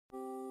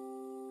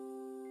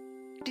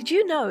Did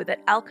you know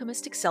that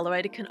Alchemist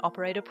Accelerator can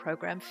operate a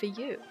program for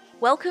you?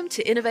 Welcome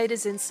to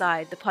Innovators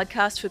Inside, the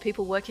podcast for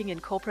people working in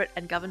corporate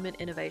and government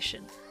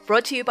innovation.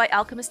 Brought to you by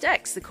Alchemist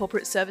X, the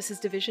corporate services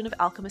division of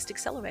Alchemist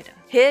Accelerator.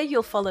 Here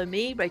you'll follow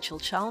me, Rachel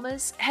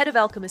Chalmers, head of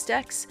Alchemist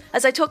X,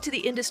 as I talk to the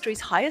industry's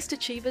highest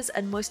achievers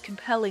and most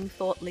compelling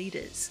thought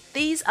leaders.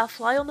 These are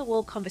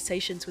fly-on-the-wall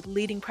conversations with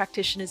leading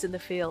practitioners in the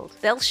field.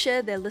 They'll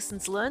share their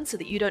lessons learned so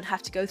that you don't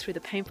have to go through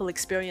the painful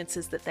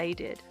experiences that they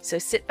did. So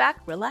sit back,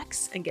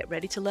 relax, and get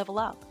ready to level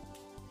up.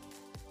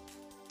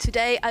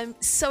 Today, I'm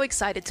so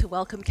excited to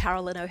welcome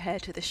Carolyn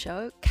O'Hare to the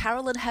show.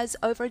 Carolyn has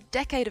over a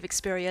decade of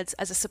experience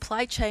as a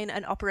supply chain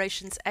and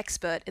operations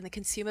expert in the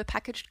consumer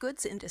packaged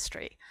goods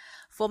industry.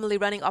 Formerly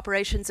running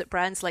operations at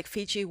brands like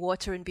Fiji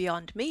Water and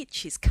Beyond Meat,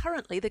 she's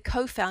currently the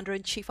co-founder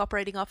and chief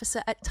operating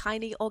officer at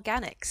Tiny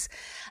Organics,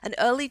 an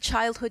early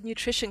childhood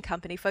nutrition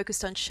company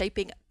focused on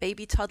shaping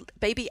baby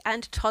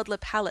and toddler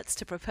palates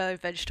to prefer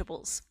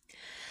vegetables.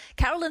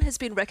 Carolyn has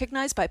been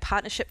recognized by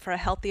Partnership for a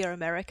Healthier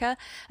America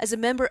as a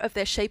member of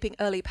their Shaping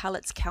Early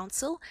Palates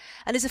Council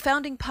and is a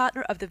founding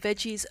partner of the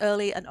Veggies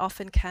Early and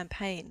Often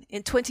campaign.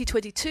 In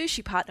 2022,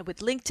 she partnered with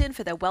LinkedIn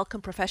for their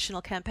Welcome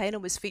Professional campaign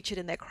and was featured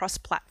in their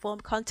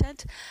cross-platform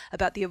content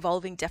about the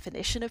evolving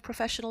definition of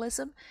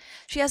professionalism.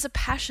 She has a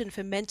passion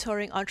for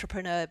mentoring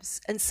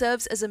entrepreneurs and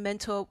serves as a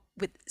mentor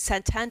with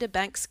Santander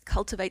Bank's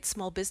Cultivate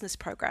Small Business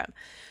program,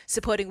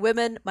 supporting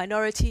women,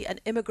 minority,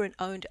 and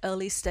immigrant-owned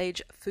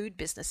early-stage food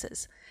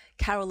businesses.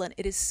 Carolyn,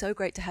 it is so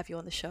great to have you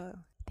on the show.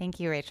 Thank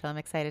you, Rachel. I'm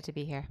excited to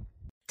be here.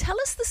 Tell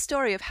us the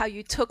story of how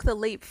you took the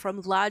leap from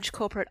large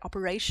corporate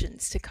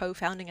operations to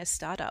co-founding a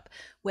startup.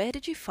 Where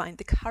did you find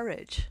the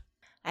courage?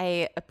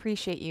 I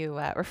appreciate you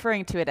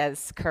referring to it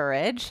as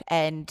courage.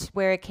 And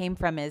where it came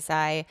from is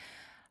I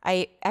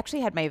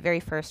actually had my very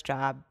first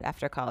job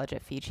after college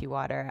at Fiji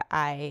Water.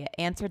 I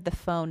answered the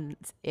phone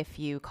if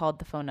you called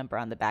the phone number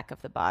on the back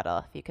of the bottle,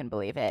 if you can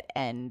believe it.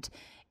 And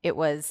it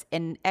was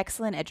an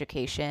excellent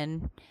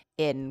education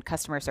in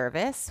customer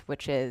service,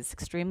 which is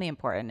extremely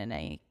important in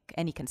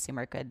any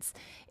consumer goods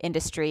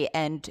industry.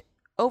 And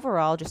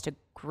overall, just a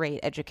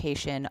great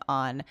education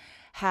on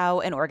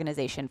how an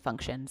organization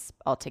functions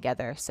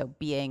altogether. So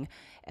being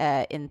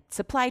in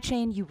supply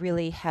chain, you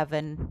really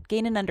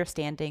gain an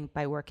understanding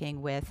by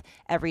working with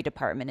every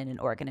department in an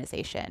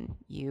organization.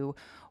 You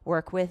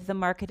work with the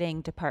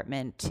marketing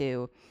department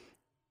to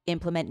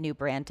implement new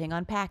branding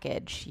on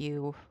package.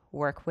 You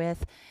work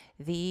with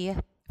the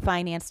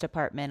finance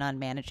department on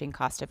managing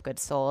cost of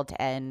goods sold,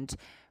 and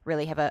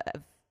really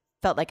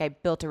felt like I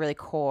built a really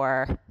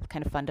core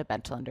kind of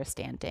fundamental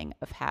understanding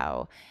of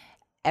how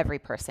every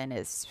person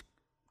is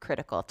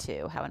critical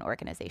to how an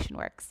organization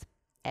works.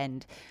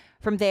 And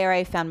from there,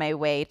 I found my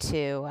way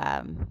to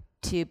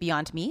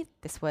Beyond Meat.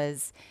 This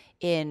was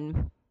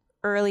in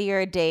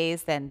earlier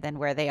days than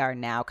where they are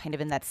now, kind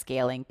of in that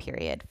scaling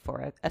period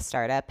for a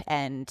startup.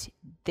 And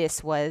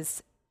this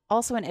was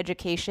also an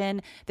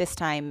education, this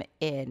time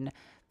in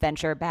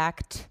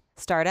venture-backed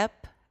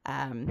startup.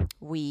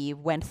 We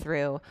went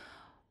through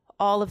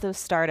all of those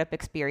startup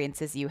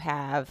experiences you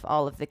have,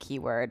 all of the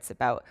keywords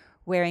about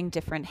wearing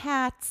different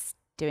hats,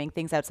 doing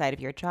things outside of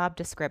your job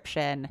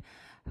description,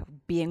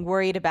 being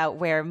worried about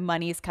where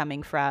money's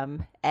coming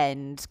from,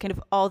 and kind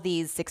of all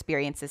these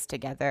experiences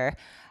together,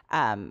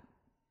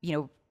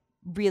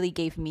 really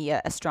gave me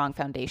a strong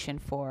foundation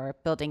for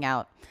building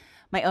out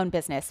my own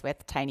business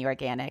with Tiny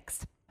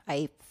Organics.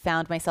 I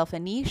found myself a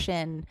niche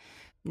in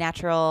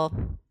natural,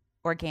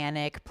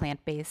 organic,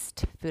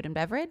 plant-based food and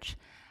beverage.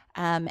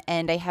 And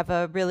I have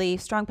a really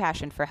strong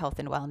passion for health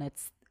and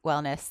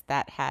wellness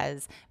that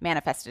has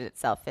manifested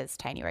itself as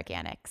Tiny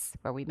Organics,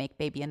 where we make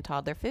baby and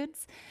toddler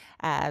foods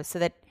so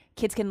that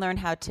kids can learn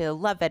how to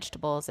love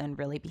vegetables and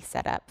really be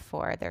set up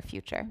for their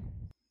future.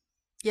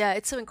 Yeah,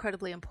 it's so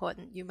incredibly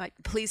important. You might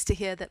be pleased to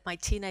hear that my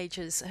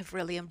teenagers have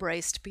really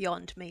embraced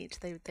Beyond Meat.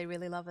 They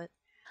really love it.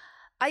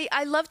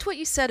 I loved what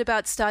you said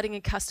about starting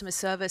in customer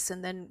service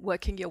and then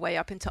working your way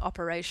up into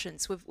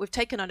operations. We've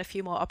taken on a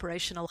few more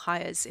operational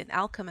hires in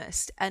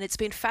Alchemist, and it's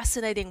been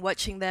fascinating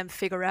watching them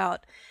figure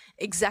out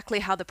exactly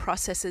how the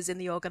processes in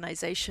the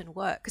organization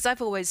work. Because I've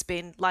always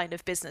been line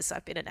of business.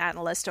 I've been an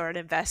analyst or an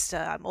investor.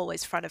 I'm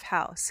always front of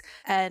house.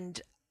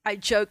 And I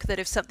joke that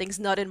if something's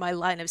not in my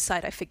line of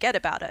sight, I forget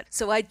about it.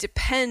 So I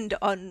depend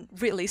on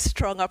really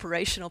strong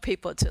operational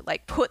people to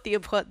put the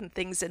important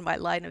things in my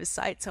line of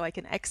sight so I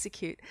can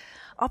execute.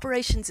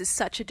 Operations is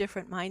such a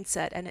different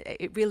mindset, and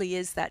it really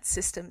is that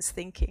systems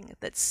thinking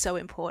that's so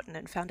important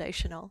and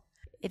foundational.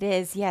 It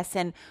is, yes.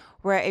 And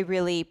where I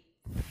really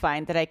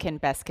find that I can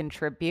best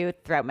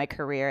contribute throughout my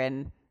career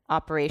in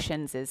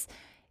operations is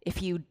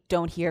if you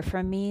don't hear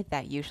from me,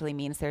 that usually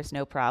means there's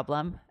no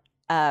problem.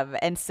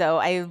 And so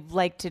I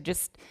like to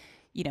just,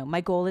 my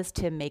goal is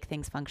to make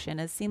things function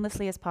as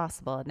seamlessly as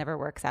possible. It never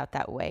works out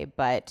that way,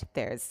 but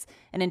there's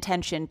an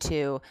intention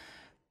to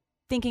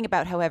thinking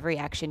about how every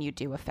action you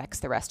do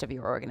affects the rest of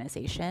your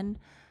organization.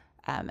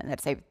 And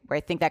that's where I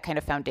think that kind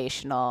of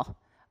foundational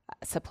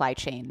supply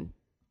chain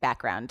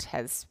background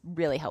has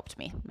really helped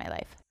me in my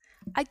life.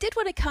 I did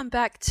want to come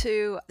back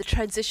to the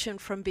transition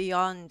from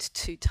Beyond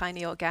to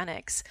Tiny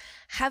Organics.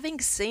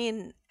 Having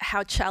seen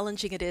how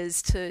challenging it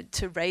is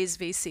to raise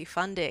VC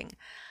funding,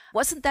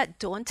 wasn't that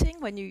daunting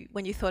when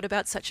you thought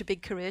about such a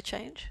big career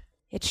change?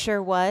 It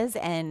sure was,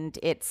 and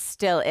it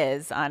still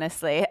is,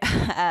 honestly.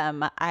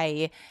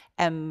 I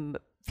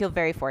feel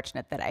very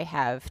fortunate that I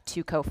have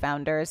two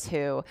co-founders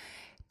who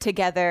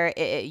together,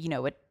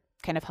 it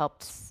kind of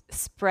helped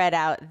spread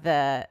out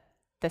the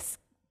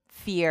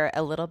fear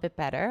a little bit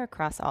better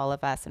across all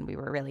of us, and we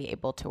were really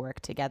able to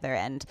work together.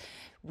 And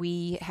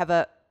we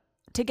have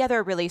together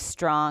a really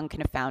strong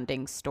kind of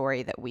founding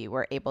story that we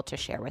were able to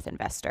share with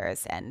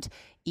investors, and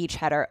each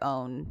had our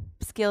own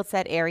skill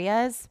set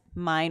areas.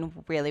 Mine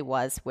really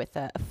was with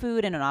a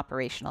food and an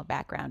operational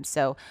background.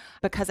 So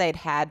because I'd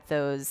had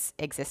those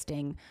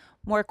existing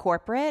more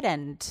corporate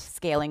and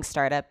scaling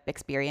startup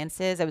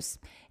experiences,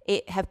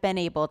 have been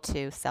able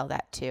to sell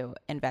that to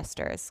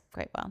investors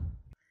quite well.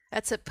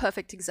 That's a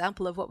perfect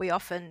example of what we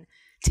often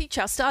teach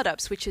our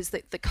startups, which is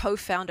that the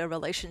co-founder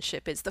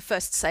relationship is the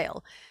first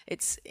sale.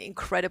 It's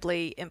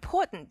incredibly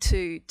important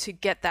to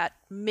get that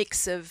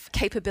mix of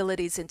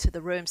capabilities into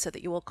the room so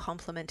that you all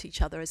complement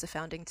each other as a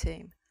founding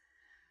team.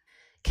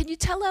 Can you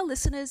tell our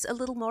listeners a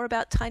little more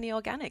about Tiny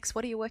Organics?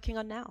 What are you working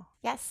on now?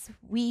 Yes,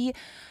 we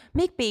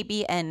make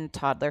baby and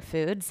toddler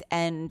foods,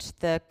 and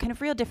the kind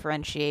of real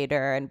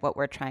differentiator and what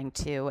we're trying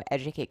to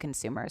educate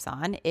consumers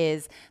on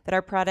is that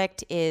our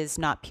product is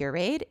not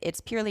pureed,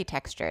 it's purely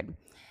textured.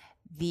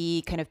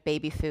 The kind of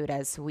baby food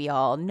as we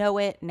all know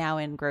it now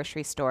in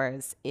grocery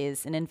stores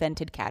is an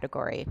invented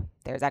category.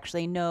 There's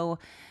actually no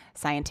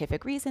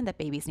scientific reason that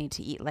babies need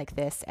to eat like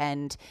this,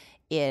 and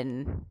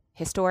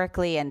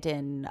historically and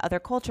in other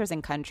cultures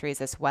and countries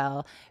as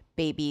well,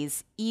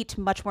 babies eat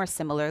much more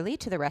similarly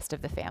to the rest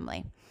of the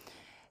family.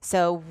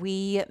 So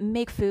we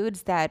make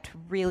foods that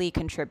really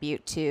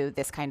contribute to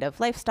this kind of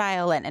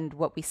lifestyle, and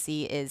what we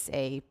see is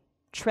a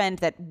trend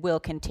that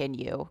will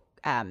continue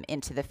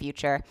into the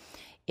future.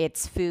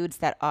 It's foods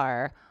that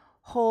are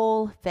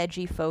whole,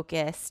 veggie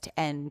focused,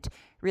 and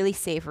really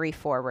savory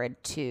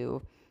forward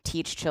to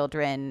teach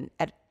children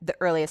at the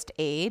earliest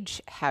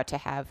age how to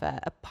have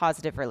a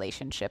positive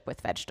relationship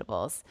with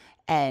vegetables.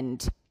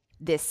 And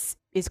this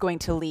is going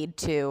to lead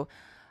to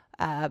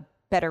a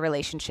better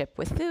relationship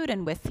with food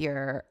and with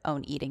your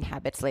own eating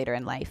habits later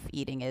in life.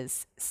 Eating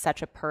is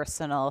such a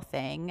personal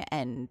thing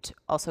and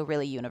also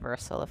really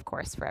universal, of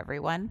course, for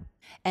everyone.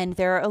 And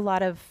there are a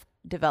lot of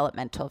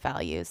developmental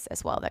values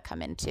as well that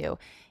come into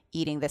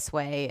eating this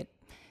way. It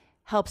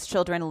helps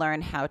children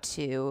learn how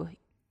to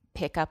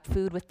pick up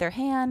food with their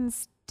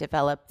hands,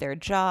 develop their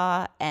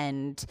jaw,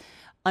 and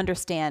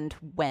understand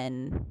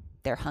when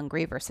they're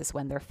hungry versus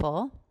when they're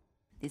full.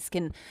 This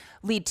can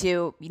lead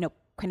to,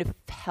 kind of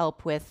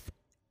help with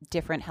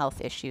different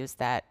health issues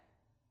that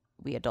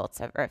we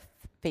adults are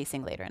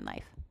facing later in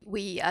life.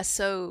 We are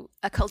so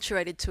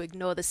acculturated to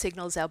ignore the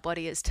signals our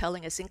body is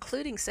telling us,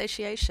 including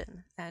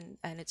satiation, and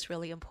it's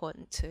really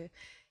important to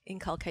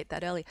inculcate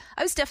that early.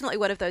 I was definitely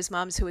one of those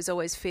moms who was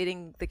always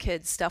feeding the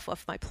kids stuff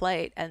off my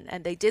plate,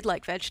 and they did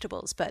like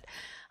vegetables, but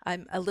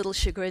I'm a little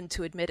chagrined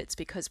to admit it's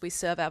because we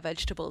serve our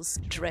vegetables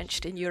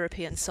drenched in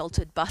European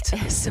salted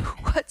butter. So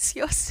what's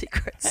your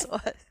secret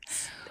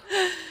sauce?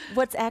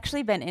 What's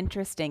actually been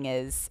interesting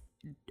is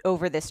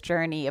over this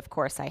journey, of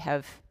course, I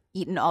have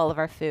eaten all of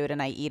our food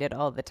and I eat it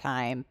all the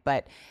time,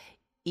 but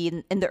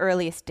in the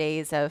earliest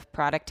days of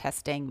product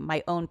testing,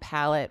 my own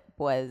palate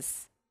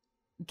was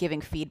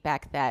giving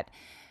feedback that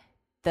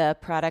the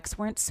products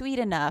weren't sweet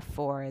enough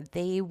or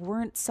they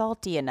weren't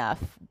salty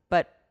enough,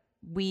 but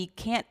we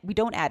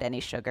don't add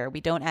any sugar,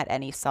 we don't add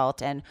any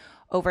salt. And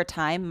over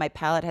time, my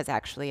palate has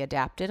actually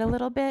adapted a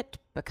little bit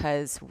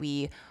because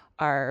we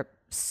are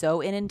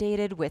so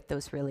inundated with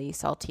those really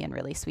salty and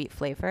really sweet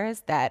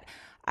flavors that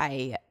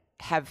I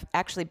have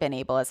actually been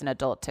able as an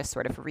adult to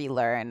sort of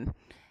relearn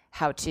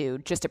how to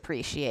just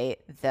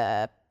appreciate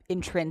the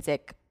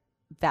intrinsic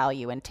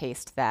value and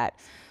taste that,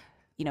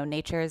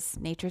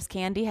 nature's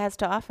candy has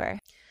to offer.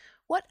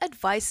 What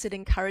advice and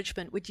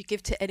encouragement would you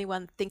give to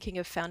anyone thinking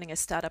of founding a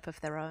startup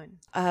of their own?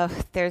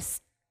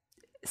 There's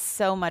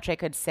so much I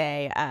could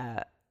say.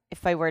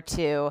 If I were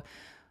to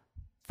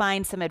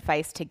find some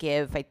advice to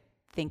give, I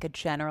think a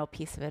general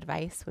piece of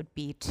advice would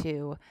be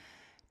to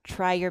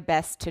try your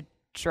best to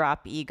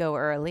drop ego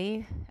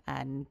early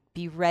and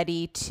be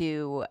ready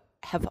to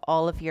have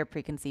all of your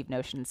preconceived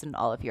notions and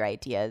all of your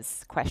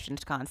ideas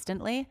questioned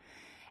constantly,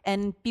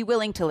 and be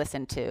willing to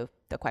listen to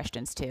the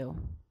questions too.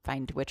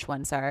 Find which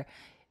ones are,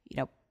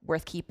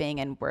 worth keeping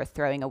and worth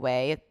throwing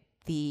away.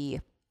 The,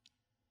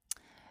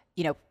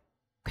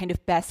 kind of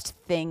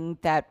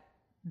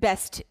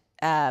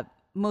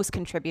most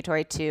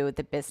contributory to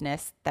the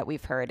business that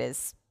we've heard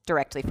is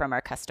directly from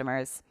our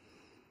customers.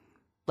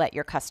 Let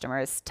your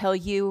customers tell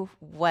you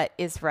what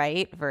is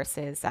right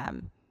versus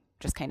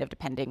just kind of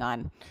depending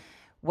on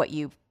what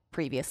you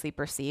previously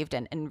perceived.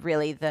 And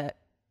really the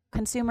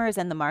consumers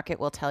and the market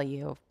will tell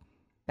you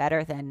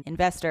better than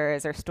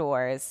investors or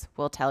stores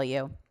will tell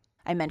you.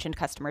 I mentioned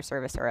customer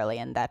service early,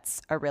 and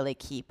that's a really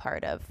key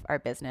part of our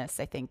business.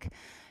 I think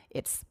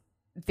it's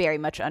very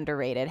much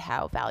underrated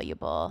how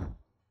valuable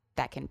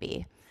that can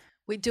be.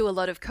 We do a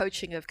lot of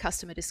coaching of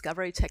customer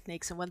discovery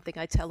techniques, and one thing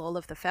I tell all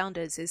of the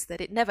founders is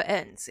that it never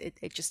ends.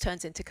 It just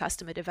turns into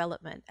customer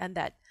development, and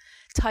that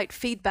tight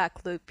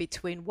feedback loop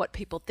between what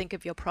people think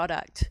of your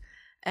product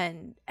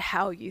and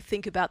how you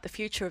think about the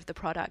future of the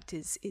product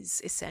is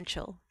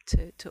essential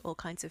to all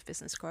kinds of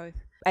business growth.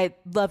 I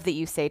love that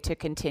you say to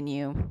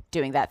continue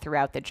doing that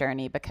throughout the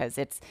journey, because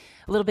it's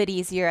a little bit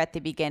easier at the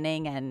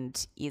beginning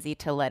and easy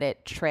to let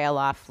it trail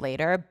off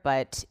later,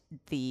 but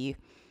the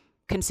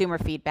consumer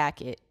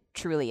feedback, it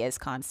truly is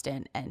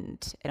constant,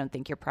 and I don't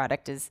think your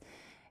product is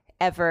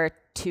ever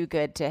too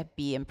good to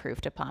be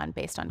improved upon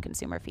based on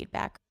consumer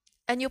feedback.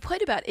 And your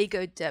point about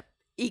ego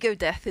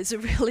death is a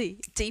really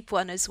deep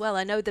one as well.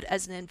 I know that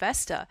as an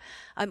investor,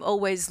 I'm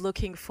always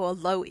looking for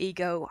low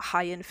ego,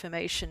 high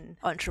information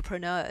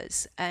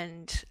entrepreneurs.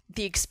 And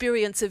the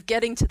experience of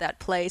getting to that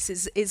place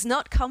is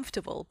not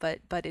comfortable,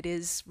 but it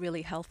is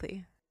really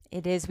healthy.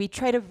 It is. We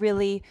try to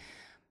really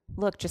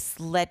just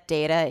let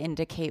data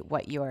indicate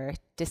what your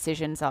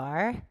decisions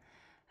are.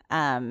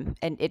 And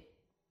it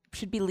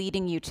should be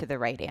leading you to the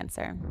right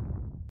answer.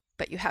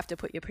 But you have to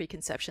put your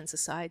preconceptions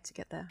aside to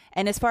get there.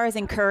 And as far as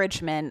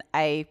encouragement,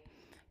 I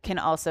can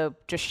also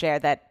just share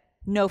that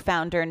no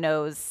founder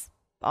knows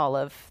all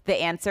of the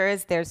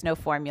answers. There's no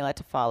formula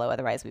to follow.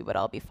 Otherwise, we would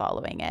all be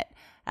following it.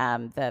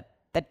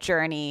 The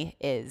journey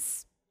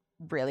is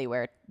really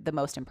where the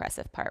most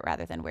impressive part,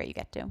 rather than where you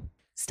get to.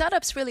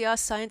 Startups really are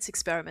science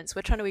experiments.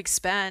 We're trying to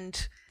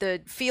expand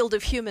the field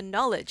of human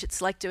knowledge.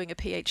 It's like doing a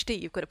PhD.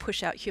 You've got to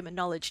push out human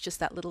knowledge just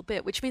that little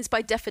bit, which means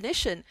by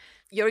definition,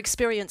 your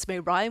experience may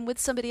rhyme with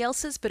somebody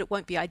else's, but it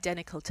won't be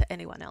identical to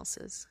anyone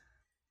else's.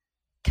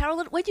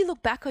 Carolyn, when you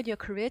look back on your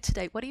career to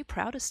date, what are you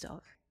proudest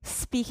of?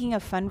 Speaking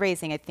of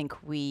fundraising, I think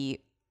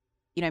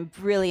I'm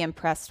really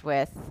impressed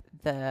with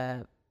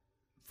the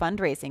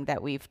fundraising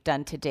that we've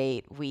done to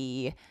date.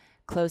 We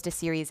closed a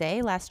Series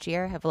A last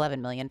year of $11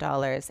 million,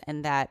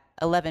 and that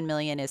 $11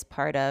 million is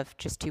part of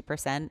just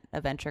 2%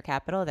 of venture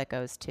capital that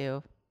goes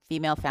to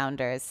female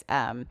founders.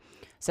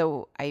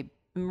 So I'm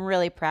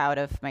really proud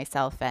of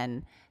myself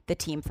and the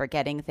team for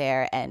getting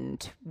there,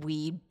 and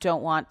we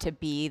don't want to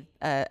be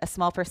a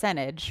small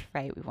percentage,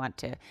 right? We want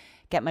to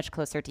get much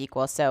closer to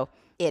equal. So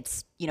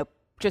it's,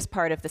 just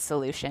part of the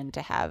solution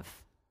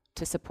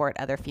to support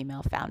other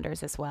female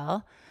founders as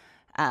well.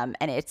 And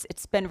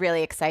it's been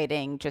really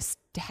exciting just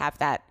to have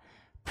that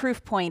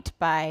proof point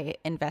by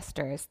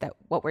investors that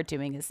what we're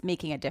doing is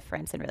making a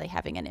difference and really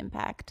having an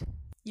impact.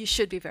 You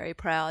should be very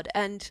proud.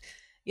 And,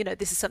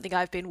 this is something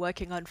I've been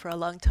working on for a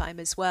long time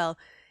as well.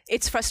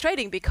 It's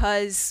frustrating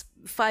because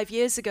 5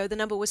 years ago, the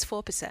number was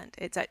 4%.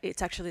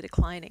 It's actually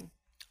declining.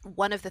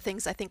 One of the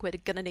things I think we're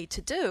going to need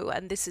to do,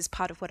 and this is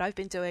part of what I've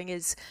been doing,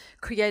 is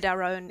create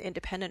our own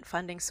independent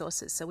funding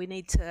sources. So we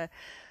need to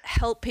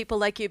help people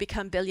like you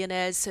become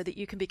billionaires so that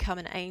you can become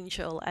an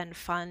angel and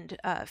fund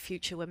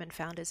future women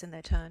founders in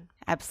their turn.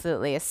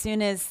 Absolutely. As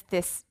soon as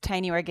this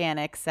Tiny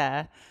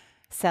Organics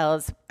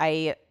sells,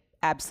 I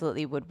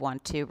absolutely would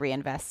want to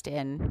reinvest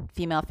in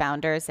female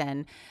founders.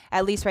 And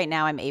at least right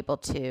now, I'm able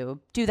to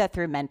do that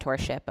through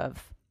mentorship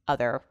of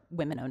other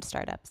women-owned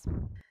startups.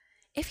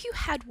 If you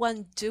had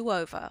one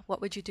do-over,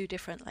 what would you do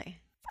differently?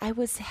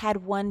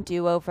 Had one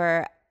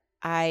do-over,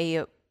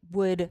 I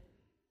would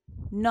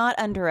not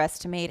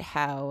underestimate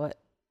how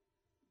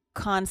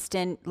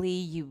constantly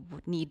you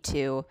need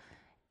to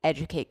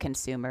educate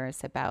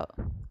consumers about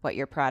what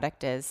your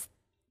product is.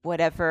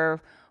 Whatever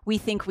we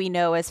think we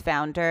know as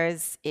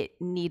founders, it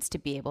needs to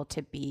be able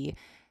to be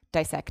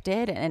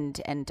dissected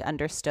and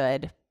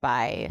understood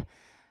by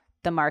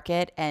the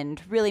market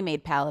and really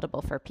made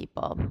palatable for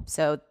people.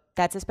 So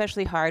that's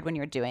especially hard when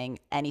you're doing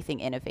anything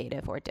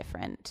innovative or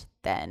different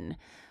than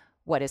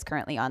what is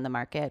currently on the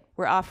market.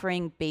 We're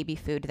offering baby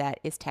food that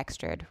is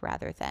textured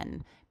rather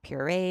than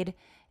pureed,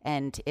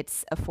 and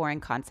it's a foreign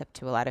concept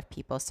to a lot of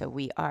people. So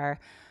we are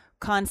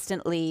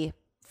constantly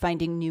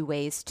finding new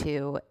ways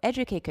to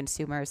educate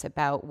consumers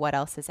about what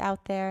else is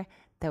out there,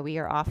 that we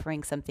are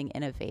offering something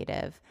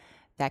innovative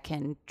that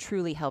can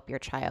truly help your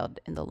child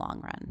in the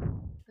long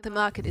run. The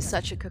market is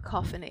such a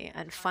cacophony,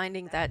 and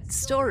finding that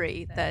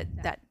story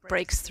that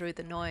breaks through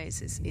the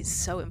noise is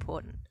so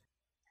important.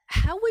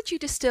 How would you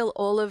distill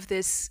all of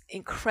this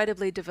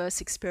incredibly diverse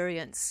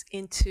experience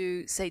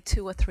into, say,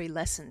 2 or 3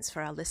 lessons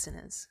for our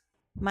listeners?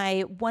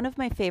 One of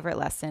my favorite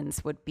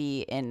lessons would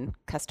be in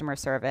customer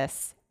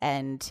service.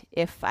 And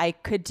if I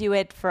could do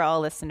it for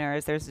all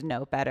listeners, there's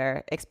no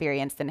better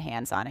experience than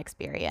hands-on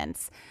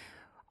experience.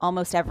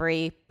 Almost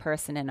every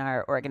person in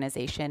our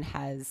organization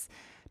has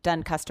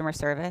done customer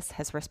service,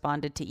 has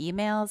responded to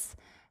emails,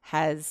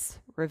 has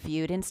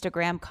reviewed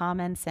Instagram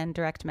comments and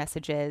direct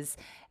messages,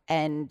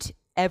 and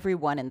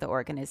everyone in the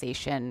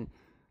organization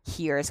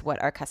hears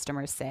what our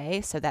customers say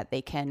so that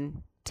they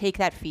can take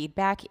that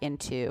feedback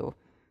into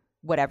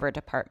whatever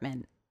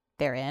department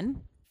they're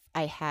in.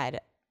 I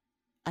had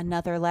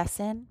another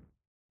lesson.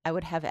 I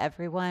would have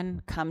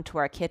everyone come to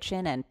our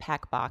kitchen and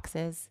pack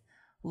boxes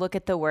look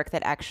at the work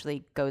that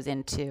actually goes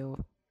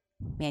into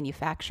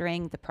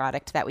manufacturing the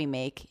product that we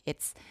make.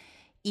 It's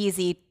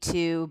easy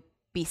to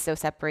be so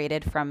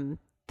separated from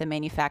the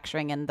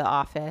manufacturing in the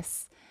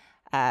office.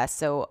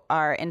 So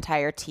our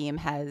entire team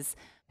has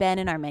been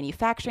in our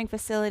manufacturing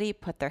facility,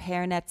 put their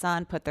hairnets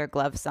on, put their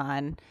gloves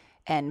on,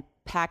 and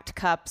packed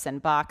cups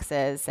and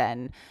boxes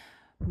and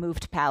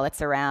moved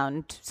pallets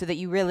around so that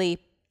you really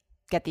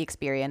get the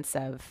experience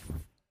of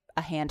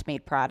a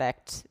handmade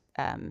product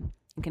and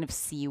kind of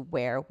see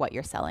where what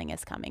you're selling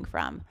is coming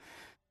from.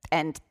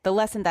 And the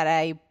lesson that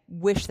I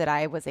wish that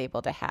I was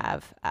able to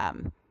have,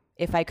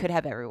 if I could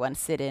have everyone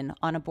sit in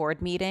on a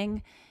board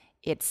meeting,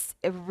 it's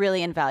a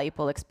really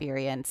invaluable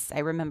experience. I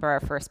remember our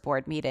first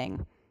board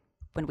meeting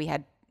when we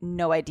had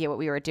no idea what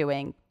we were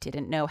doing,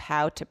 didn't know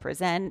how to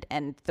present,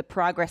 and the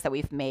progress that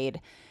we've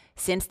made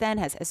since then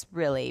has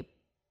really,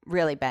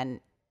 really been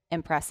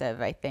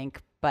impressive, I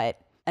think. But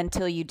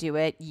until you do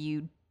it,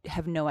 you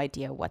have no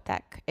idea what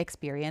that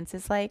experience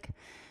is like.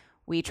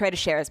 We try to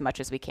share as much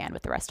as we can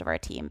with the rest of our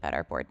team at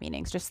our board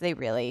meetings, just so they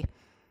really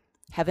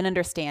have an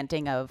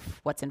understanding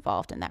of what's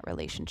involved in that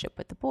relationship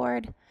with the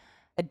board,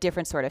 a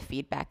different sort of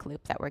feedback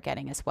loop that we're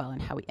getting as well,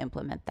 and how we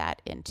implement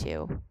that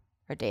into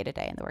our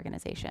day-to-day in the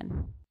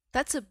organization.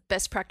 That's a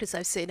best practice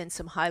I've seen in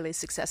some highly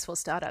successful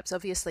startups.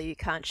 Obviously, you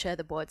can't share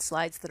the board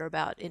slides that are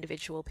about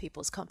individual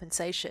people's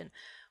compensation,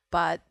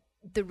 but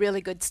the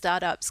really good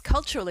startups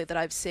culturally that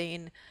I've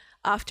seen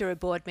after a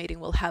board meeting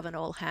will have an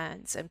all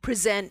hands and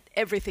present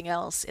everything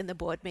else in the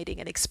board meeting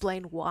and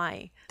explain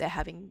why they're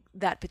having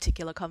that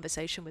particular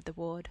conversation with the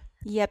board.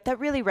 Yep, that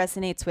really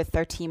resonates with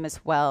our team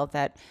as well,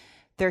 that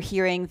they're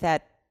hearing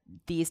that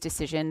these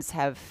decisions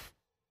have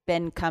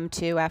been come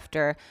to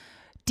after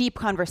deep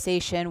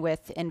conversation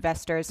with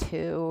investors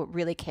who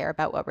really care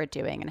about what we're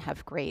doing and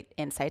have great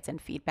insights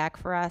and feedback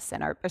for us,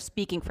 and are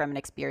speaking from an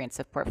experience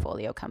of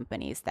portfolio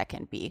companies that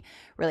can be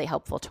really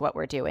helpful to what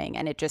we're doing.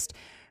 And it just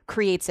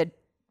creates a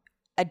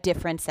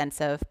different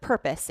sense of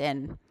purpose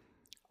in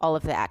all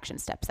of the action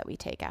steps that we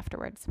take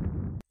afterwards.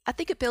 I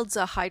think it builds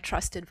a high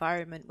trust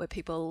environment where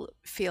people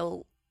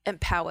feel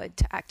empowered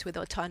to act with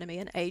autonomy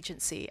and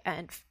agency,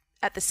 and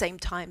at the same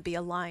time be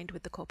aligned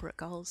with the corporate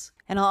goals.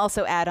 And I'll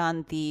also add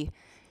on to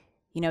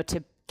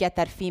get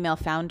that female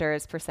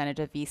founders percentage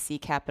of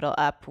VC capital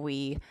up,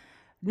 we,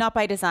 not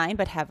by design,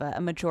 but have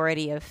a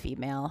majority of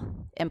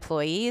female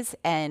employees.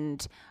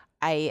 And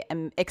I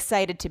am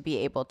excited to be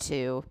able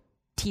to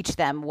teach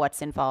them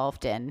what's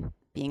involved in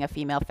being a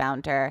female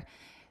founder,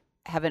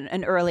 have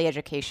an early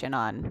education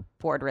on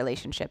board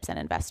relationships and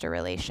investor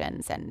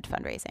relations and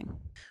fundraising.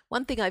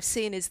 One thing I've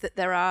seen is that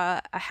there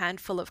are a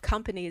handful of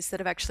companies that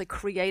have actually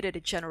created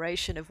a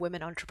generation of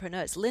women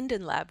entrepreneurs.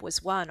 Linden Lab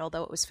was one,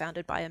 although it was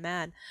founded by a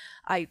man.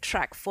 I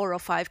track 4 or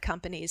 5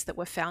 companies that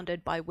were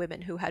founded by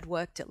women who had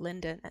worked at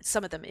Linden, and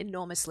some of them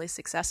enormously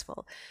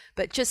successful.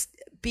 But just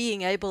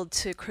being able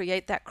to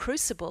create that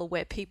crucible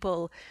where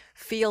people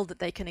feel that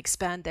they can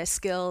expand their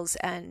skills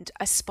and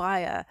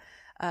aspire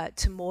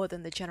to more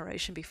than the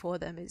generation before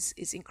them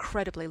is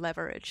incredibly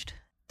leveraged.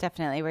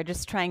 Definitely. We're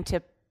just trying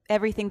to,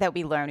 everything that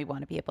we learn, we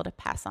want to be able to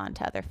pass on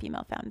to other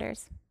female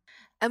founders.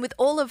 And with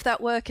all of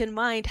that work in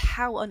mind,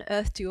 how on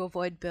earth do you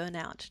avoid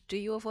burnout? Do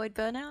you avoid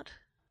burnout?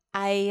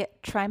 I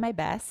try my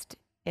best.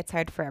 It's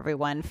hard for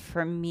everyone.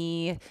 For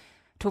me,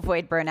 to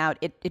avoid burnout,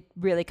 it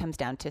really comes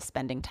down to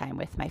spending time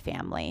with my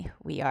family.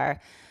 We are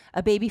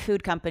a baby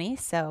food company,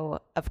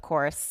 so of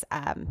course,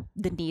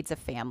 the needs of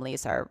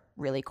families are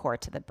really core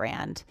to the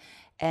brand.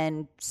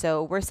 And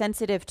so we're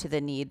sensitive to the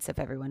needs of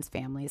everyone's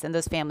families, and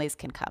those families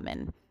can come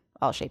in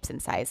all shapes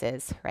and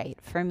sizes, right?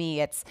 For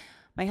me, it's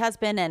my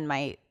husband and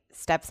my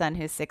stepson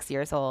who's 6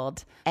 years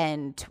old,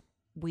 and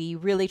we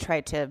really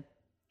try to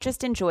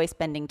just enjoy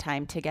spending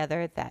time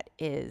together that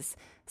is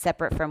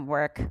separate from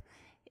work.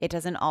 It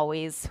doesn't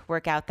always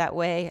work out that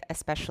way,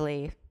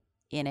 especially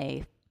in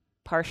a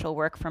partial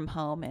work from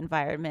home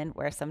environment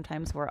where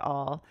sometimes we're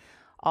all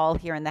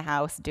here in the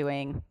house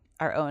doing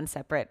our own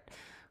separate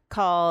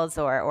calls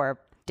or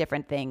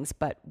different things,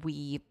 but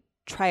we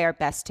try our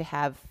best to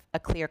have a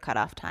clear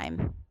cutoff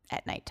time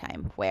at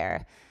nighttime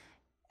where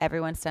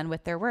everyone's done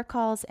with their work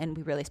calls and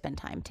we really spend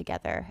time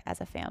together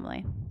as a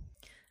family.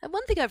 And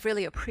one thing I've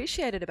really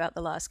appreciated about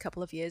the last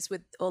couple of years,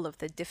 with all of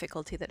the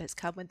difficulty that has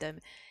come with them,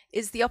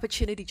 is the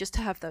opportunity just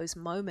to have those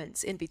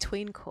moments in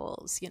between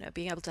calls. You know,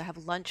 being able to have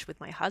lunch with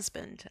my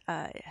husband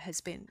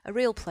has been a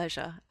real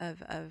pleasure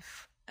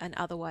of an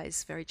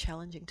otherwise very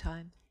challenging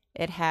time.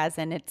 It has,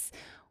 and it's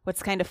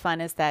what's kind of fun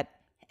is that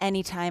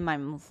anytime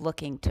I'm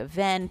looking to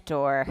vent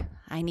or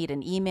I need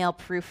an email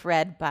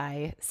proofread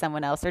by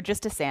someone else or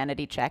just a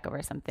sanity check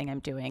over something I'm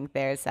doing,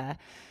 there's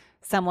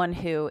someone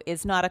who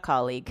is not a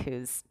colleague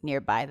who's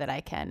nearby that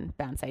I can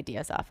bounce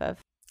ideas off of.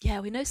 Yeah,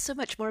 we know so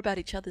much more about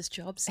each other's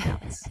jobs now.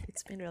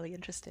 It's been really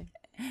interesting.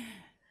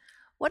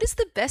 What is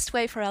the best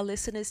way for our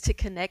listeners to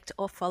connect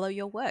or follow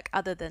your work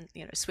other than,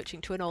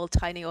 switching to an all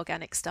tiny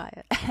organics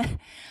diet?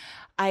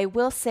 I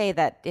will say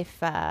that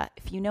if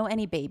you know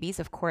any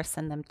babies, of course,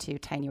 send them to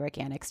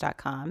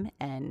tinyorganics.com,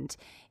 and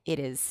it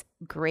is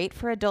great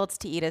for adults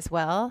to eat as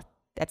well.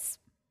 That's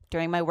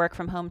during my work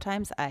from home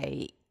times,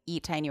 I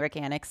eat Tiny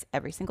Organics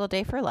every single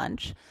day for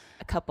lunch,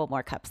 a couple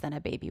more cups than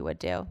a baby would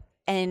do.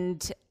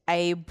 And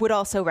I would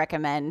also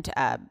recommend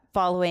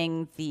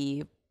following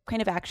the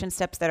kind of action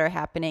steps that are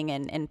happening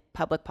in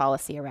public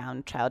policy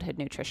around childhood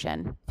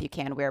nutrition. If you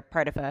can, we're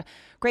part of a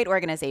great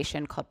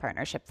organization called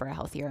Partnership for a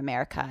Healthier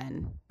America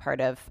and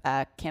part of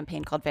a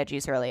campaign called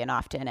Veggies Early and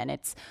Often. And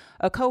it's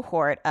a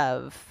cohort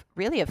of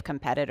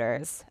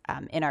competitors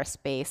in our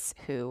space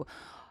who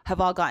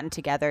have all gotten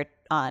together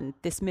on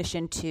this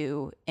mission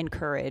to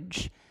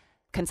encourage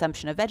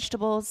consumption of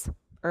vegetables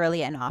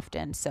early and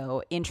often.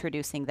 So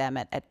introducing them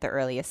at the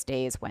earliest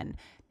days when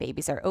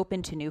babies are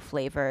open to new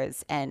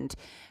flavors. And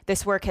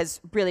this work has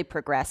really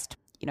progressed.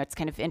 You know, it's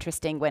kind of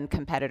interesting when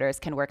competitors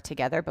can work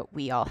together, but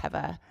we all have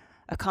a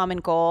common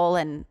goal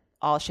and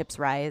all ships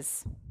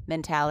rise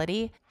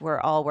mentality.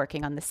 We're all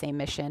working on the same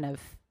mission of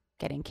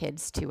getting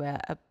kids to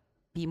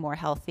be more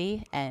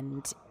healthy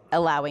and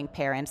allowing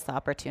parents the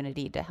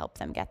opportunity to help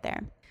them get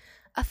there.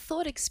 A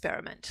thought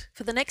experiment.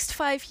 For the next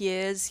 5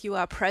 years, you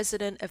are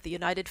president of the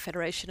United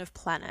Federation of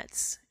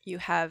Planets. You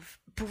have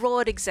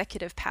broad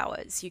executive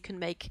powers. You can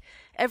make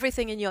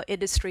everything in your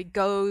industry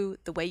go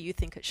the way you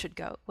think it should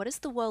go. What does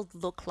the world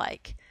look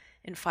like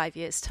in 5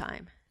 years'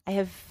 time? I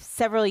have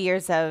several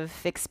years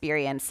of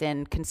experience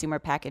in consumer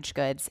packaged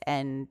goods,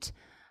 and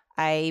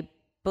I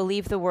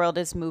believe the world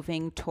is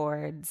moving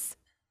towards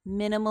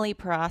minimally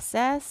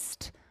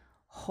processed,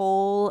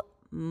 whole,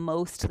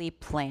 mostly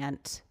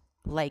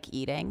plant-like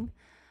eating.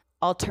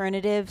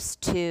 Alternatives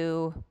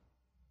to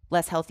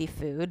less healthy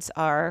foods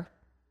are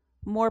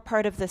more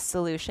part of the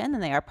solution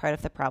than they are part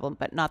of the problem,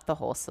 but not the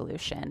whole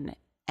solution.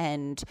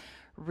 And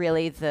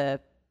really the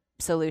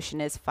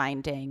solution is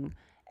finding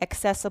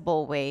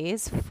accessible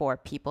ways for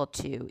people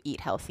to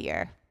eat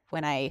healthier.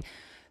 When I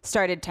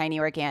started Tiny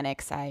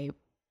Organics, I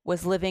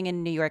was living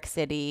in New York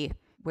City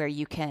where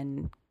you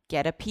can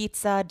get a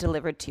pizza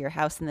delivered to your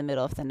house in the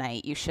middle of the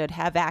night. You should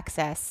have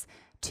access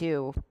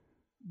to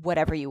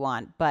whatever you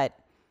want, but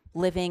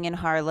living in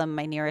Harlem,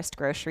 my nearest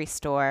grocery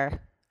store,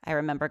 I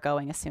remember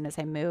going as soon as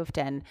I moved,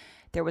 and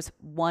there was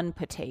one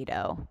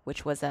potato,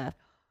 which was a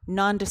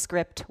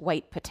nondescript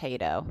white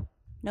potato.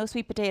 No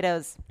sweet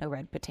potatoes, no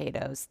red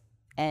potatoes.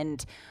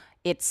 And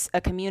it's a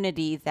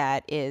community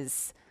that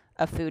is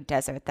a food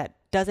desert that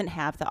doesn't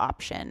have the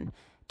option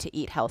to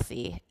eat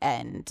healthy.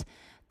 And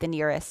the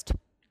nearest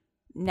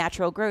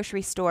natural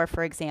grocery store,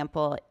 for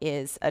example,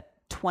 is a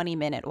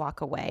 20-minute walk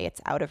away.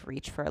 It's out of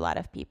reach for a lot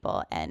of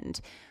people. And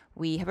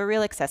we have a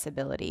real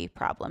accessibility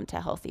problem to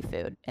healthy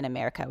food in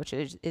America, which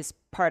is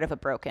part of a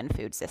broken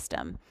food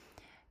system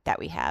that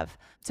we have.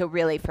 So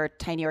really for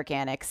Tiny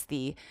Organics,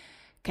 the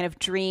kind of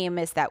dream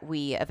is that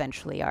we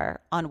eventually are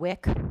on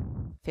WIC.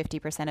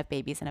 50% of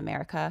babies in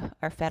America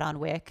are fed on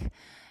WIC.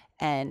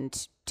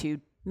 And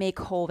to make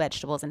whole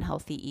vegetables and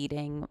healthy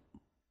eating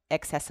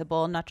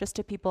accessible, not just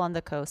to people on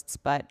the coasts,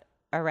 but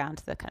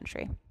around the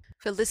country.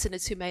 For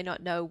listeners who may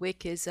not know,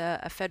 WIC is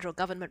a federal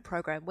government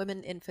program,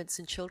 Women, Infants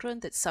and Children,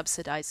 that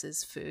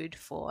subsidizes food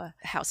for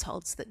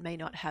households that may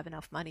not have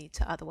enough money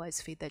to otherwise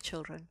feed their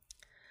children.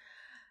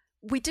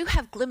 We do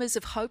have glimmers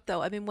of hope,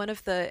 though. I mean, one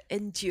of the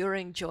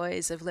enduring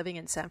joys of living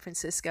in San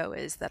Francisco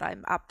is that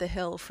I'm up the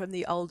hill from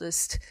the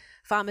oldest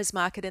farmers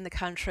market in the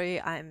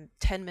country. I'm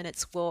 10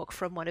 minutes walk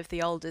from one of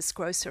the oldest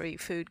grocery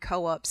food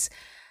co-ops.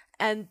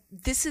 And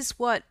this is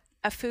what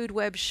a food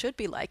web should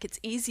be like. It's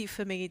easy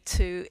for me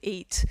to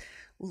eat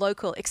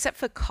local, except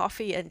for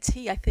coffee and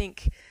tea. I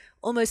think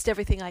almost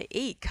everything I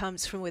eat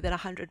comes from within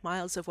 100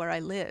 miles of where I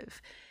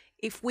live.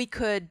 If we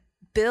could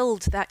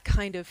build that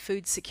kind of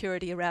food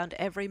security around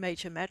every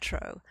major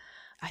metro,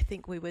 I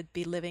think we would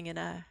be living in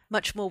a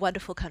much more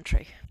wonderful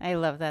country. I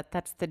love that.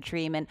 That's the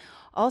dream. And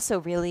also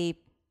really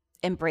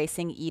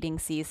embracing eating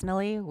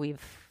seasonally.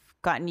 We've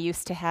gotten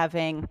used to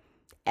having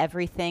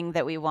everything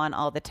that we want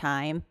all the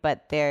time,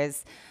 but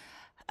there's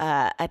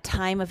a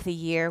time of the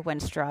year when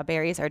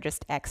strawberries are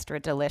just extra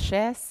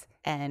delicious,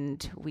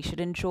 and we should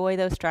enjoy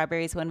those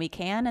strawberries when we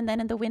can. And then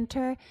in the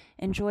winter,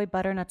 enjoy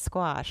butternut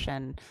squash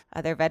and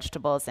other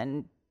vegetables,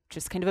 and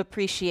just kind of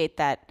appreciate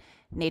that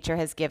nature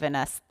has given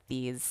us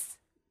these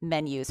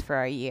menus for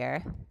our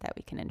year that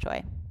we can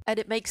enjoy. And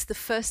it makes the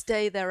first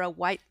day there are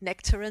white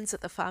nectarines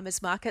at the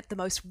farmer's market the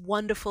most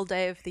wonderful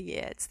day of the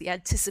year. It's the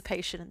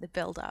anticipation and the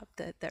build-up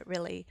that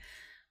really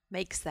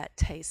makes that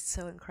taste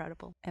so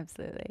incredible.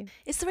 Absolutely.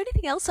 Is there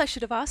anything else I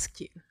should have asked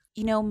you?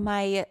 You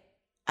know,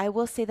 I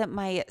will say that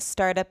my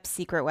startup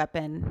secret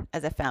weapon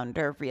as a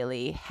founder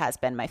really has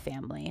been my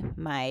family.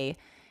 My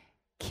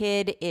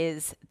kid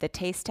is the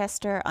taste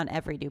tester on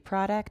every new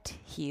product.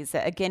 He's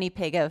a guinea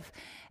pig of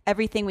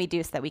everything we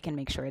do so that we can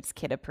make sure it's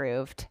kid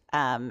approved.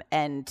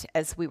 And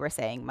as we were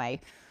saying, my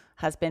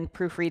husband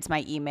proofreads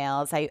my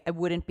emails. I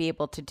wouldn't be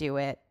able to do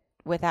it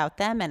without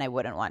them, and I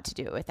wouldn't want to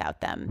do it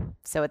without them.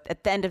 So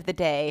at the end of the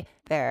day,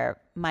 they're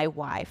my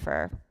why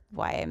for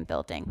why I'm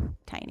building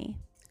Tiny.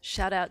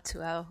 Shout out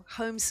to our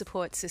home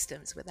support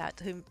systems, without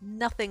whom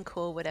nothing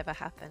cool would ever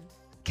happen.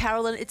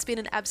 Carolyn, it's been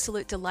an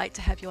absolute delight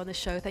to have you on the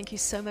show. Thank you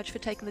so much for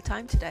taking the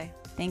time today.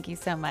 Thank you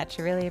so much.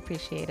 I really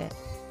appreciate it.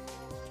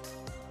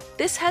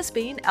 This has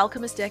been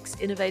Alchemist X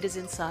Innovators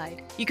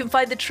Inside. You can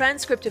find the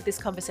transcript of this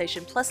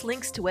conversation plus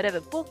links to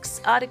whatever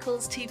books,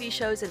 articles, TV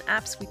shows, and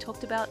apps we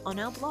talked about on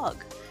our blog.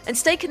 And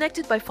stay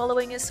connected by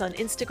following us on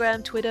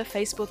Instagram, Twitter,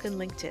 Facebook, and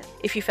LinkedIn.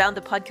 If you found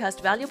the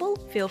podcast valuable,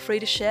 feel free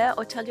to share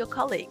or tell your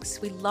colleagues.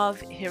 We love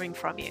hearing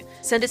from you.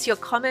 Send us your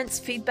comments,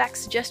 feedback,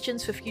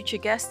 suggestions for future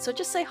guests, or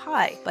just say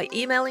hi by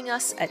emailing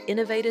us at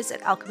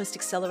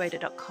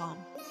innovators@alchemistaccelerator.com.